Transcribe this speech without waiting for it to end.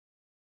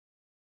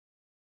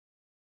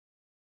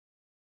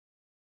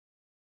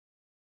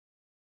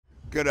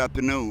Good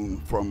afternoon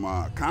from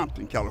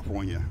Compton,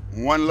 California.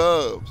 One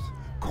Love's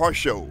car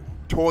show,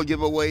 toy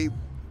giveaway,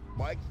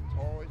 bikes,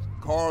 toys,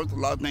 cars, a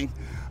lot of things.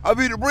 I'll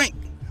be the brink.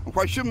 I'm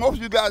quite sure most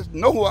of you guys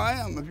know who I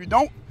am. If you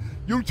don't,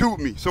 YouTube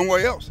me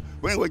somewhere else.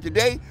 But anyway,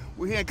 today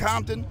we're here in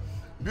Compton.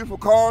 Beautiful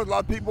cars, a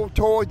lot of people,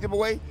 toys,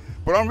 giveaway.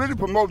 But I'm really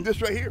promoting this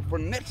right here for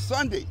next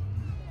Sunday.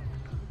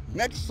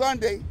 Next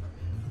Sunday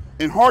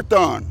in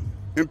Hawthorne,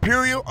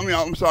 Crenshaw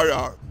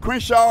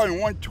and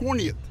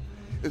 120th.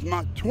 It's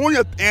my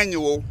 20th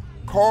annual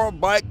car,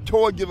 bike,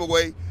 toy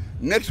giveaway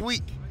next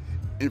week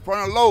in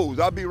front of Lowe's.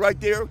 I'll be right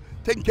there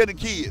taking care of the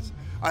kids.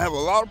 I have a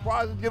lot of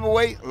prizes to give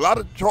away, a lot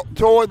of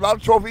toys, a lot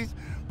of trophies.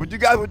 But you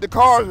guys with the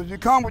cars, if you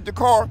come with the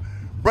car,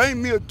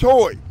 bring me a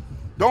toy.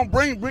 Don't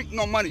bring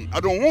no money. I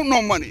don't want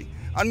no money.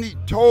 I need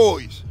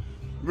toys.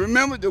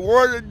 Remember, the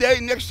word of the day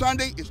next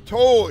Sunday is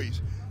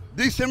toys.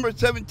 December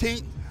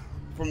 17th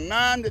from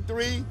 9 to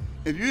 3.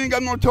 If you ain't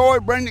got no toy,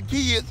 bring the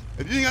kids.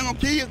 If you ain't got no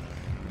kids,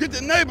 get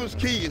the neighbor's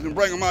kids and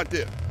bring them out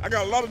there. I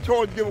got a lot of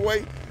toys to give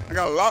away. I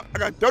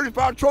got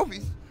 35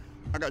 trophies.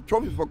 I got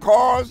trophies for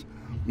cars,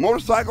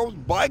 motorcycles,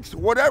 bikes,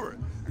 whatever.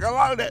 I got a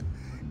lot of that.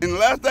 And the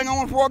last thing I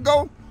want before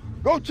I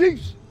go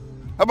Chiefs.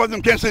 How about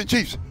them Kansas City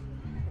Chiefs?